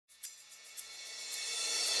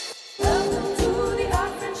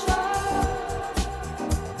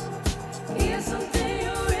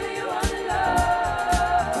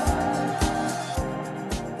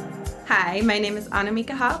Hi, my name is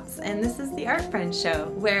Annamieka, and this is the Art Friend Show,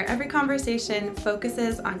 where every conversation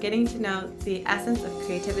focuses on getting to know the essence of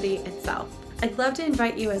creativity itself. I'd love to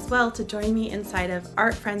invite you as well to join me inside of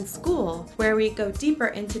Art Friend School, where we go deeper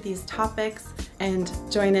into these topics and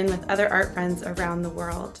join in with other art friends around the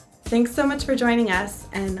world. Thanks so much for joining us,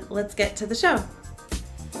 and let's get to the show.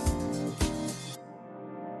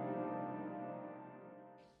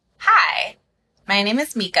 Hi, my name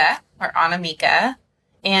is Mika, or Annamieka,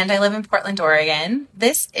 and I live in Portland, Oregon.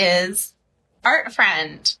 This is Art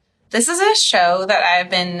Friend. This is a show that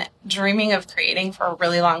I've been dreaming of creating for a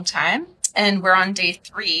really long time, and we're on day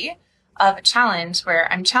 3 of a challenge where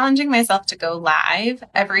I'm challenging myself to go live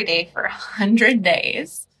every day for 100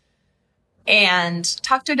 days and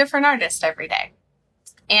talk to a different artist every day.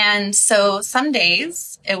 And so some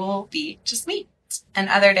days it will be just me, and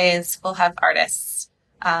other days we'll have artists.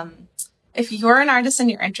 If you're an artist and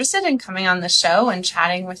you're interested in coming on the show and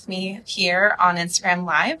chatting with me here on Instagram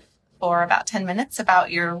Live for about 10 minutes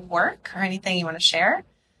about your work or anything you want to share,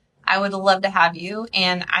 I would love to have you.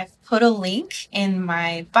 And I've put a link in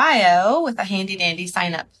my bio with a handy dandy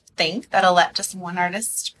sign up thing that'll let just one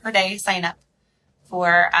artist per day sign up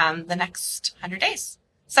for the next 100 days.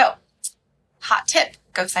 So, hot tip,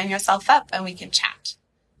 go sign yourself up and we can chat.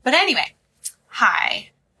 But anyway,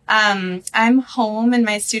 hi. I'm home in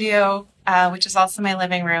my studio, which is also my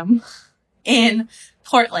living room in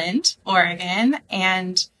Portland, Oregon.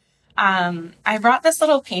 And I brought this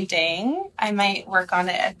little painting. I might work on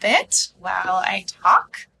it a bit while I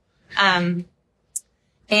talk. And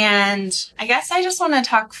I guess I just want to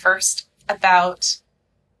talk first about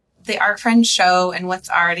the Art Friend show and what's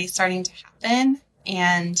already starting to happen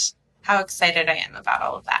and how excited I am about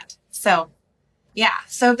all of that. So, yeah.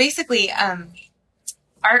 So basically,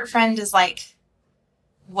 Art Friend is like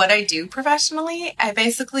what I do professionally. I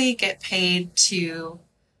basically get paid to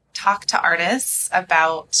talk to artists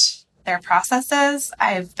about their processes.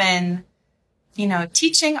 I've been,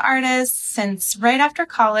 teaching artists since right after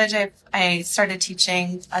college. I started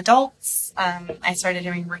teaching adults. I started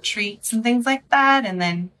doing retreats and things like that. And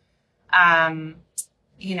then, I've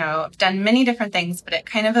done many different things, but it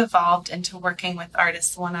kind of evolved into working with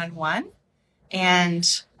artists one-on-one.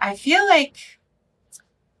 And I feel like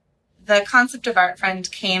the concept of Art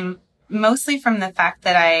Friend came mostly from the fact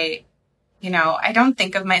that I don't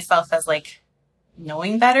think of myself as like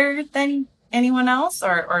knowing better than anyone else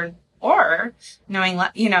or knowing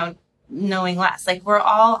less. Like we're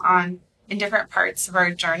all in different parts of our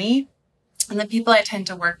journey. And the people I tend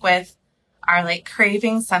to work with are like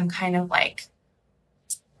craving some kind of like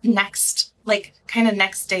next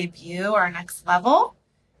debut or next level.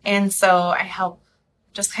 And so I help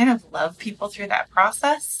just kind of love people through that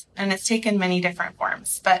process. And it's taken many different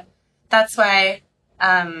forms, but that's why,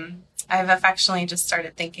 I've affectionately just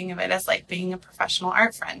started thinking of it as like being a professional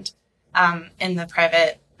art friend, in the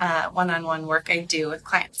private, one-on-one work I do with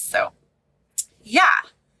clients. So yeah,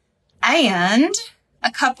 and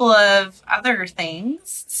a couple of other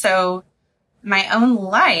things. So my own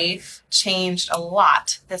life changed a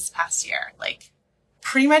lot this past year. Like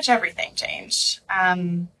pretty much everything changed.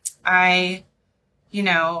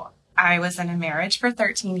 I was in a marriage for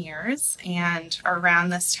 13 years, and around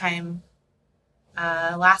this time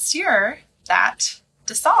last year, that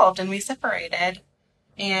dissolved and we separated.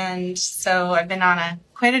 And so I've been on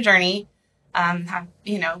quite a journey,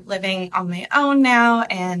 living on my own now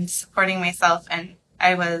and supporting myself. And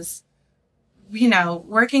I was,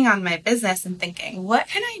 working on my business and thinking, what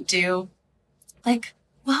can I do? Like,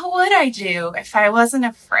 what would I do if I wasn't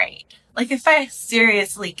afraid? Like if I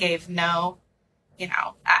seriously gave no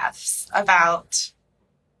F's about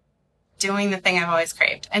doing the thing I've always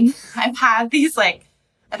craved. And I've had this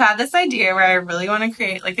idea where I really want to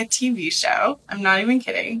create like a TV show. I'm not even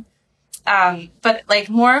kidding. But like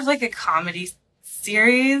more of like a comedy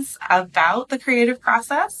series about the creative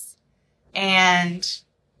process and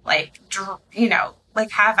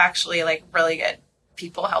have actually like really good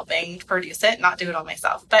people helping produce it, not do it all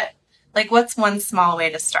myself. But like what's one small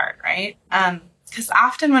way to start, right? 'Cause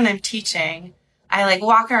often when I'm teaching, I like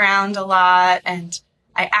walk around a lot and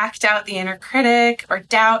I act out the inner critic or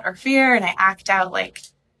doubt or fear. And I act out like,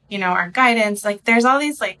 our guidance. Like there's all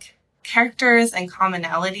these like characters and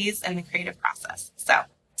commonalities in the creative process. So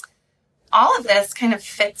all of this kind of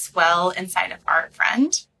fits well inside of Art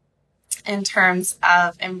Friend in terms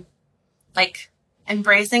of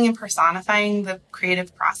embracing and personifying the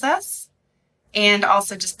creative process and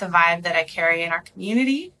also just the vibe that I carry in our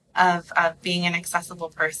community of being an accessible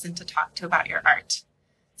person to talk to about your art.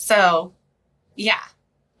 So yeah,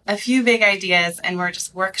 a few big ideas, and we're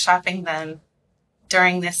just workshopping them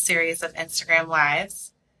during this series of Instagram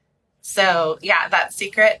Lives. So yeah, that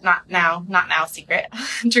secret, not now secret,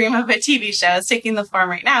 dream of a TV show is taking the form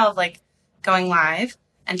right now of like going live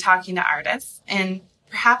and talking to artists. And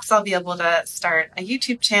perhaps I'll be able to start a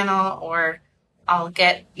YouTube channel, or I'll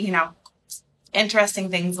get, interesting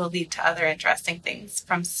things will lead to other interesting things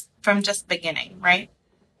from just beginning, right?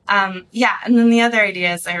 Yeah. And then the other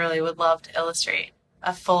idea is I really would love to illustrate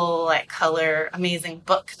a full, like, color, amazing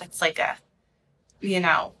book that's like a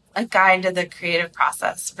guide to the creative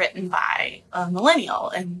process written by a millennial,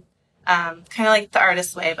 and kind of like the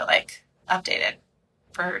artist's way, but like updated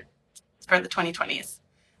for the 2020s.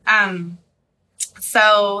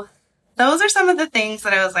 So those are some of the things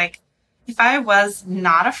that I was like, if I was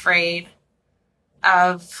not afraid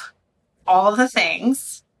of all the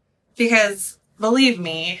things, because believe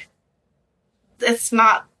me, it's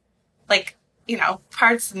not like,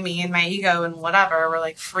 parts of me and my ego and whatever were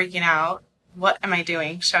like freaking out. What am I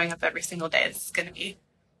doing? Showing up every single day. This is going to be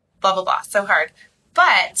blah, blah, blah. So hard.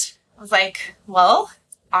 But I was like, well,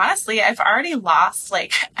 honestly, I've already lost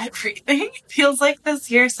like everything. It feels like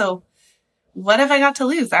this year. So what have I got to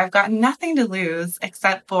lose? I've got nothing to lose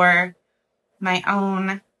except for my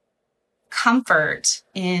own comfort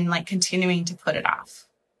in like continuing to put it off.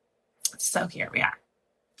 So here we are.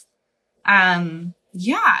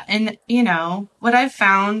 Yeah. And what I've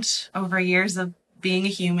found over years of being a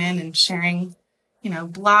human and sharing,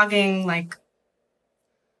 blogging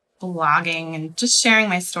and just sharing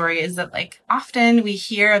my story is that like often we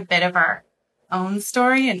hear a bit of our own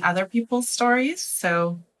story and other people's stories.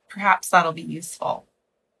 So perhaps that'll be useful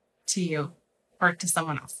to you or to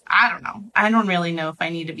someone else. I don't know. I don't really know if I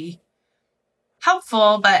need to be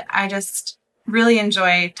helpful, but I just really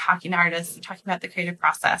enjoy talking to artists and talking about the creative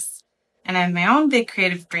process. And I have my own big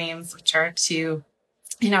creative dreams, which are to,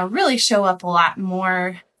 really show up a lot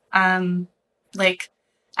more, like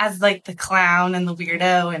as like the clown and the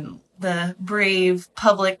weirdo and the brave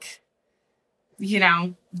public,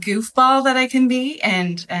 goofball that I can be,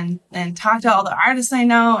 and talk to all the artists I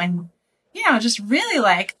know, and, just really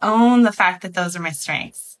like own the fact that those are my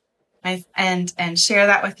strengths, and share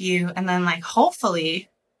that with you. And then like,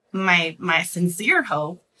 hopefully my sincere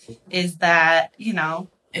hope is that,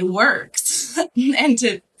 it works. And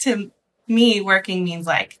to me, working means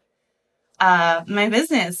like, my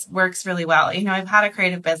business works really well. I've had a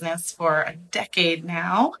creative business for a decade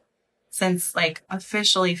now, since like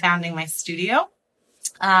officially founding my studio,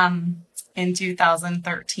 in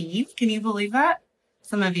 2013. Can you believe that?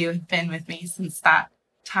 Some of you have been with me since that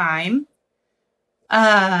time.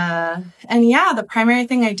 And yeah, the primary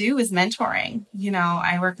thing I do is mentoring.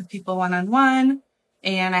 I work with people one-on-one,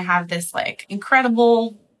 and I have this like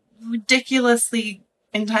incredible, ridiculously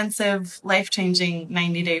intensive, life-changing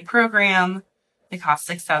 90-day program. It costs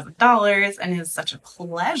 $6,000 and is such a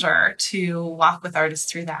pleasure to walk with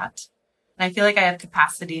artists through that. And I feel like I have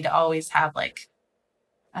capacity to always have like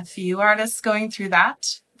a few artists going through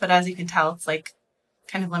that. But as you can tell, it's like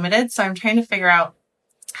kind of limited. So I'm trying to figure out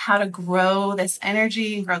how to grow this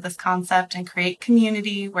energy and grow this concept and create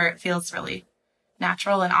community where it feels really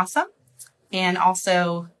natural and awesome. And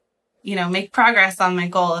also, make progress on my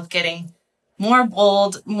goal of getting more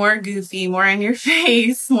bold, more goofy, more in your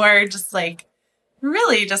face, more just like,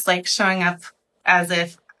 really just like showing up as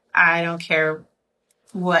if I don't care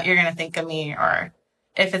what you're going to think of me or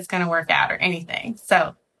if it's going to work out or anything.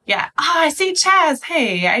 So yeah. Oh, I see Chaz.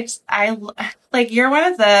 Hey, I like, you're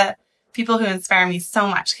one of the people who inspire me so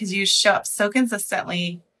much because you show up so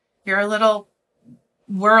consistently. Your little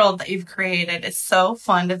world that you've created is so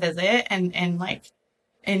fun to visit and like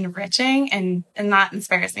enriching, and that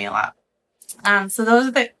inspires me a lot. So those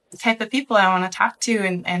are the type of people I want to talk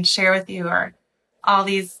to and share with you, are all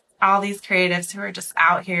these creatives who are just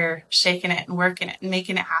out here shaking it and working it and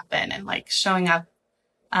making it happen and like showing up.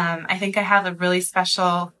 I think I have a really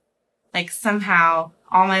special, like somehow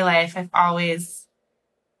all my life, I've always,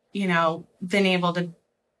 been able to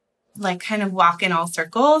like kind of walk in all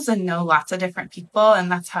circles and know lots of different people.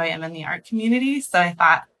 And that's how I am in the art community. So I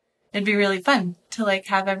thought it'd be really fun to like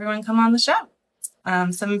have everyone come on the show.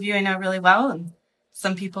 Some of you I know really well, and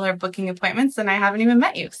some people are booking appointments and I haven't even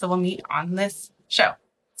met you. So we'll meet on this show.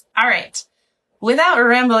 All right. Without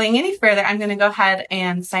rambling any further, I'm going to go ahead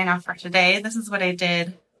and sign off for today. This is what I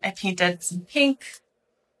did. I painted some pink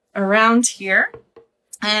around here,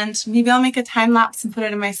 and maybe I'll make a time lapse and put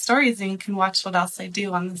it in my stories and you can watch what else I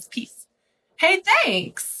do on this piece. Hey,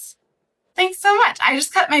 thanks. Thanks so much. I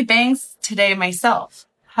just cut my bangs today myself.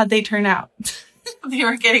 How'd they turn out? They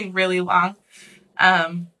were getting really long.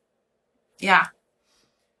 Yeah.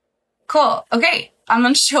 Cool. Okay. I'm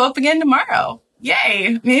going to show up again tomorrow.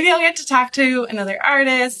 Yay. Maybe I'll get to talk to another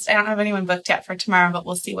artist. I don't have anyone booked yet for tomorrow, but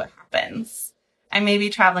we'll see what happens. happens. I may be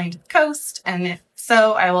traveling to the coast, and if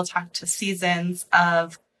so, I will talk to Seasons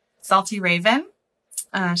of Salty Raven.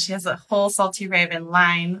 She has a whole Salty Raven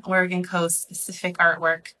line, Oregon Coast specific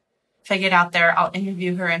artwork. If I get out there, I'll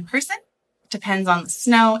interview her in person. Depends on the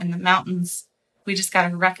snow and the mountains. We just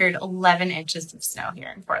got a record 11 inches of snow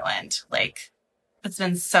here in Portland. Like, it's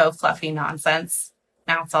been so fluffy nonsense.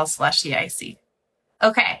 Now it's all slushy, icy.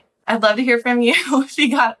 Okay. I'd love to hear from you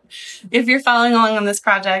if you're following along on this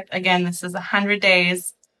project. Again, this is 100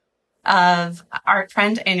 days of art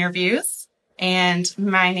friend interviews. And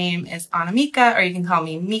my name is Annamieka, or you can call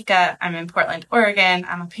me Mika. I'm in Portland, Oregon.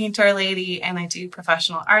 I'm a painter lady, and I do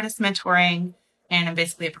professional artist mentoring, and I'm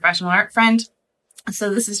basically a professional art friend.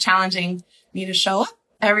 So this is challenging me to show up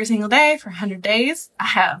every single day for 100 days.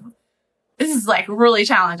 This is like really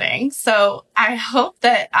challenging. So I hope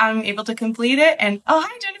that I'm able to complete it. And oh,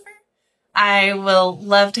 hi, Jennifer. I will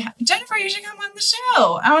love to Jennifer, you should come on the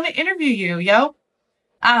show. I want to interview you, yo.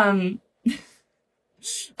 I'm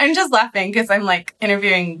just laughing because I'm like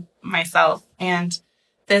interviewing myself, and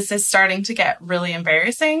this is starting to get really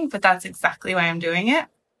embarrassing, but that's exactly why I'm doing it,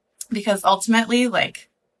 because ultimately, like,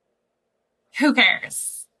 who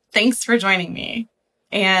cares? Thanks for joining me.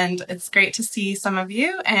 And it's great to see some of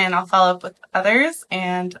you, and I'll follow up with others,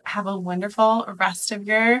 and have a wonderful rest of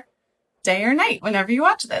your day or night whenever you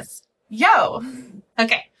watch this. Yo.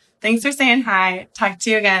 Okay. Thanks for saying hi. Talk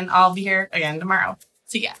to you again. I'll be here again tomorrow.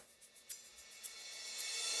 See ya.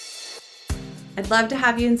 I'd love to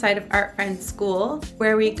have you inside of Art Friend School,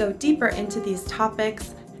 where we go deeper into these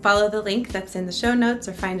topics. Follow the link that's in the show notes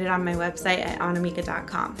or find it on my website at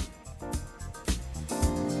annamieka.com.